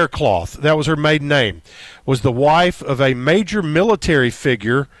Jean Faircloth, that was her maiden name, was the wife of a major military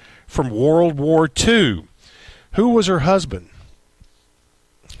figure from World War II. Who was her husband?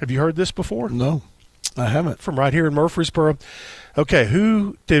 Have you heard this before? No, I haven't. From right here in Murfreesboro. Okay,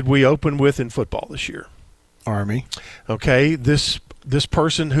 who did we open with in football this year? Army. Okay, this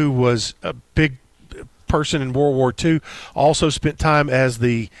person who was a big person in World War II also spent time as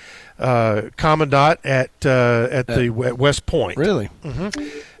the commandant at West Point. Really? Mm-hmm.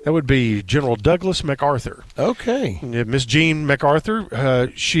 That would be General Douglas MacArthur. Okay. Miss Jean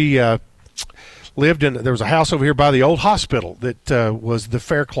MacArthur, she lived in, there was a house over here by the old hospital that was the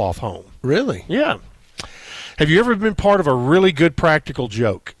Faircloth home. Really? Yeah. Have you ever been part of a really good practical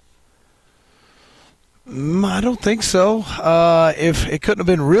joke? I don't think so. If it couldn't have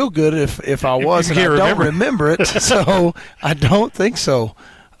been real good if I was, and I don't remember it, so I don't think so.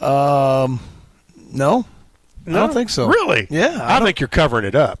 No, I don't think so. Really? Yeah. I think you're covering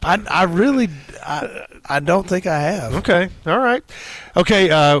it up. I don't think I have. Okay. All right. Okay.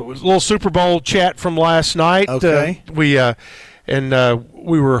 A little Super Bowl chat from last night. Okay. We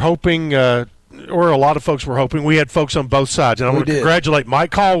were hoping. Or a lot of folks were hoping. We had folks on both sides. And I want to congratulate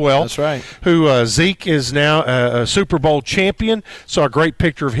Mike Caldwell. That's right. Who Zeke is now a Super Bowl champion. Saw a great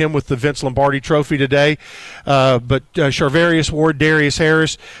picture of him with the Vince Lombardi trophy today. But Charvarius Ward, Darius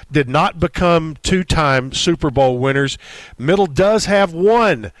Harris did not become 2-time Super Bowl winners. Middle does have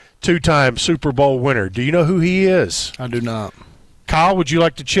one 2-time Super Bowl winner. Do you know who he is? I do not. Kyle, would you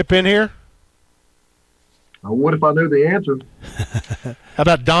like to chip in here? I would if I knew the answer. How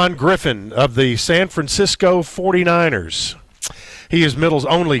about Don Griffin of the San Francisco 49ers? He is Middle's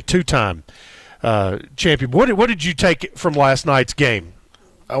only 2-time champion. What did you take from last night's game?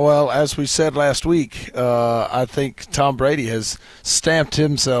 Well, as we said last week, I think Tom Brady has stamped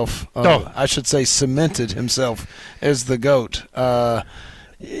himself, I should say cemented himself as the GOAT.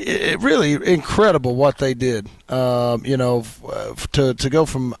 It really incredible what they did. To go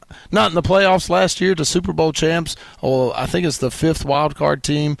from not in the playoffs last year to Super Bowl champs. I think it's the 5th wild card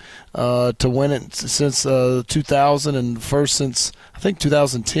team to win it since 2000 and first since I think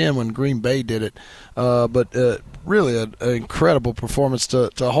 2010 when Green Bay did it. But really an incredible performance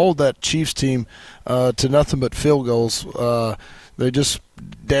to hold that Chiefs team to nothing but field goals. They just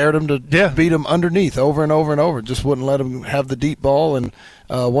dared them to beat them underneath over and over and over. Just wouldn't let them have the deep ball. And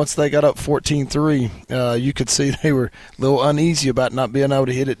once they got up 14-3, you could see they were a little uneasy about not being able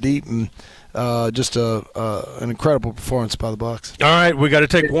to hit it deep. And just an incredible performance by the Bucs. All right, we got to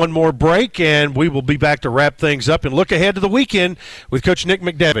take one more break, and we will be back to wrap things up and look ahead to the weekend with Coach Nick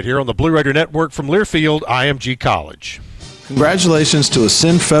McDevitt here on the Blue Raider Network from Learfield IMG College. Congratulations to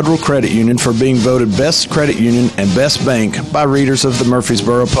Ascend Federal Credit Union for being voted Best Credit Union and Best Bank by readers of the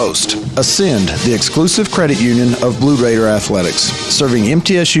Murfreesboro Post. Ascend, the exclusive credit union of Blue Raider Athletics, serving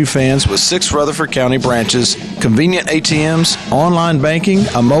MTSU fans with 6 Rutherford County branches, convenient ATMs, online banking,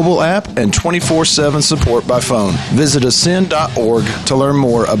 a mobile app, and 24/7 support by phone. Visit ascend.org to learn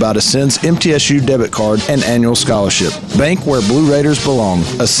more about Ascend's MTSU debit card and annual scholarship. Bank where Blue Raiders belong.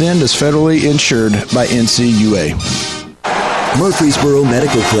 Ascend is federally insured by NCUA. Murfreesboro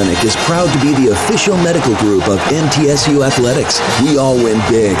Medical Clinic is proud to be the official medical group of MTSU Athletics. We all win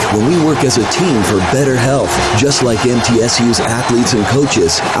big when we work as a team for better health. Just like MTSU's athletes and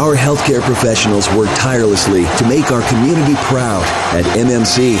coaches, our healthcare professionals work tirelessly to make our community proud. At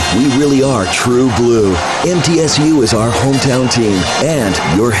MMC, we really are true blue. MTSU is our hometown team, and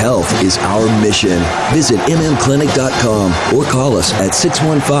your health is our mission. Visit mmclinic.com or call us at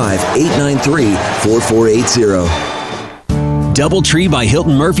 615-893-4480. DoubleTree by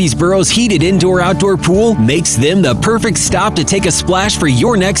Hilton Murfreesboro's heated indoor-outdoor pool makes them the perfect stop to take a splash for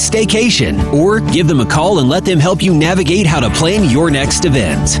your next staycation. Or give them a call and let them help you navigate how to plan your next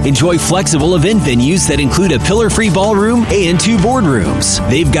event. Enjoy flexible event venues that include a pillar-free ballroom and 2 boardrooms.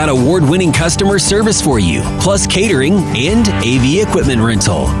 They've got award-winning customer service for you, plus catering and AV equipment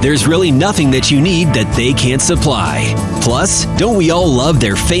rental. There's really nothing that you need that they can't supply. Plus, don't we all love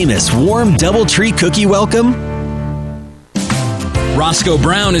their famous warm DoubleTree cookie welcome? Roscoe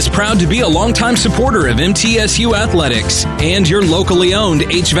Brown is proud to be a longtime supporter of MTSU Athletics and your locally owned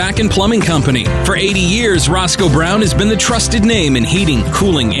HVAC and plumbing company. For 80 years, Roscoe Brown has been the trusted name in heating,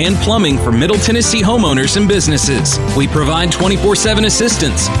 cooling, and plumbing for Middle Tennessee homeowners and businesses. We provide 24/7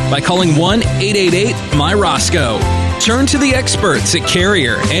 assistance by calling 1-888-MY-ROSCOE. Turn to the experts at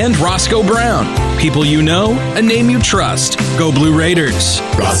Carrier and Roscoe Brown. People you know, a name you trust. Go Blue Raiders.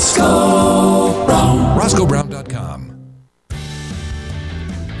 Roscoe Brown. RoscoeBrown.com.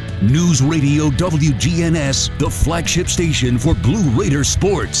 News Radio WGNS, the flagship station for Blue Raider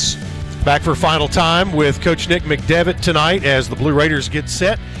sports. Back for final time with Coach Nick McDevitt tonight as the Blue Raiders get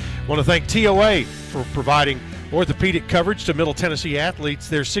set. I want to thank TOA for providing orthopedic coverage to Middle Tennessee athletes.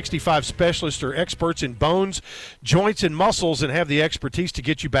 Their 65 specialists are experts in bones, joints, and muscles and have the expertise to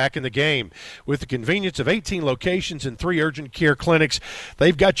get you back in the game. With the convenience of 18 locations and 3 urgent care clinics,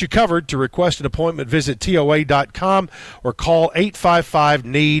 they've got you covered. To request an appointment, visit TOA.com or call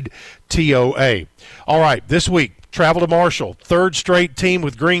 855-NEED-TOA. All right, this week, travel to Marshall. 3rd straight team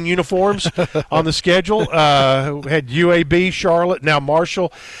with green uniforms on the schedule. Had UAB, Charlotte, now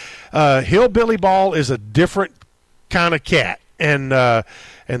Marshall. Hillbilly ball is a different kind of cat, and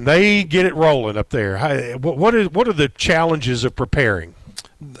they get it rolling up there. What are the challenges of preparing?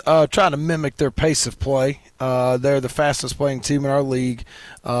 Trying to mimic their pace of play. They're the fastest playing team in our league,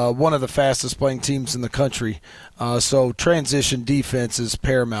 one of the fastest playing teams in the country. So transition defense is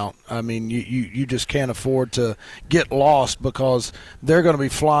paramount. I mean, you just can't afford to get lost because they're going to be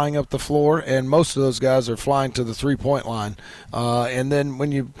flying up the floor, and most of those guys are flying to the three-point line. And then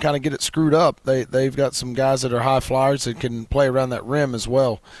when you kind of get it screwed up, they've got some guys that are high flyers that can play around that rim as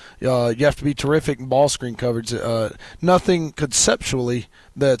well. You have to be terrific in ball screen coverage. Nothing conceptually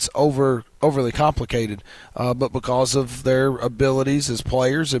that's overly complicated, but because of their abilities as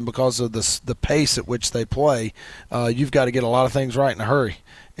players and because of the pace at which they play, you've got to get a lot of things right in a hurry.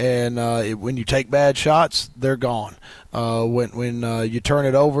 And when you take bad shots, they're gone. When you turn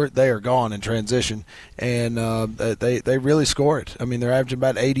it over, they are gone in transition. And they really score it. I mean, they're averaging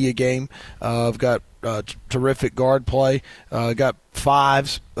about 80 a game. I've got terrific guard play. Got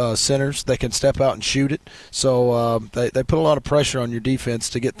 5 centers. They can step out and shoot it. So they put a lot of pressure on your defense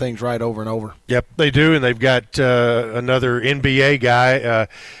to get things right over and over. Yep, they do. And they've got another NBA guy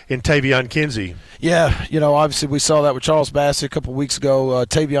in Tavion Kinsey. Yeah, obviously we saw that with Charles Bassey a couple weeks ago.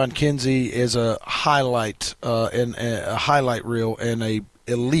 Tavion Kinsey is a highlight and a highlight reel and a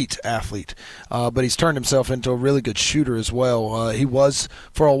elite athlete, but he's turned himself into a really good shooter as well. He was,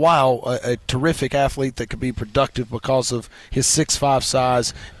 for a while, a terrific athlete that could be productive because of his 6'5"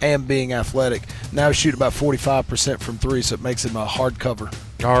 size and being athletic. Now he shoots about 45% from 3, so it makes him a hard cover.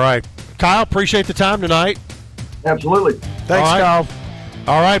 All right. Kyle, appreciate the time tonight. Absolutely. Thanks, Kyle.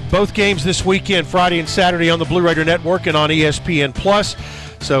 All right, both games this weekend, Friday and Saturday on the Blue Raider Network and on ESPN+.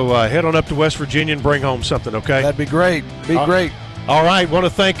 So head on up to West Virginia and bring home something, okay? That'd be great. Great. All right, want to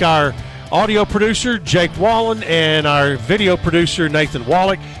thank our audio producer, Jake Wallen, and our video producer, Nathan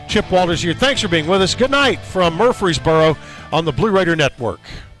Wallach. Chip Walters here. Thanks for being with us. Good night from Murfreesboro on the Blue Raider Network.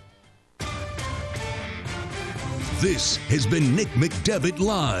 This has been Nick McDevitt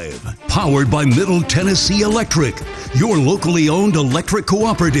Live, powered by Middle Tennessee Electric, your locally owned electric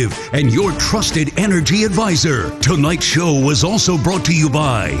cooperative and your trusted energy advisor. Tonight's show was also brought to you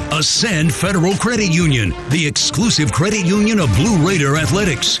by Ascend Federal Credit Union, the exclusive credit union of Blue Raider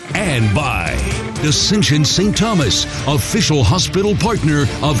Athletics, and by Ascension St. Thomas, official hospital partner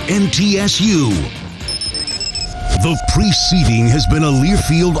of MTSU. The preceding has been a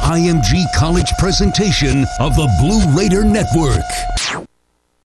Learfield IMG College presentation of the Blue Raider Network.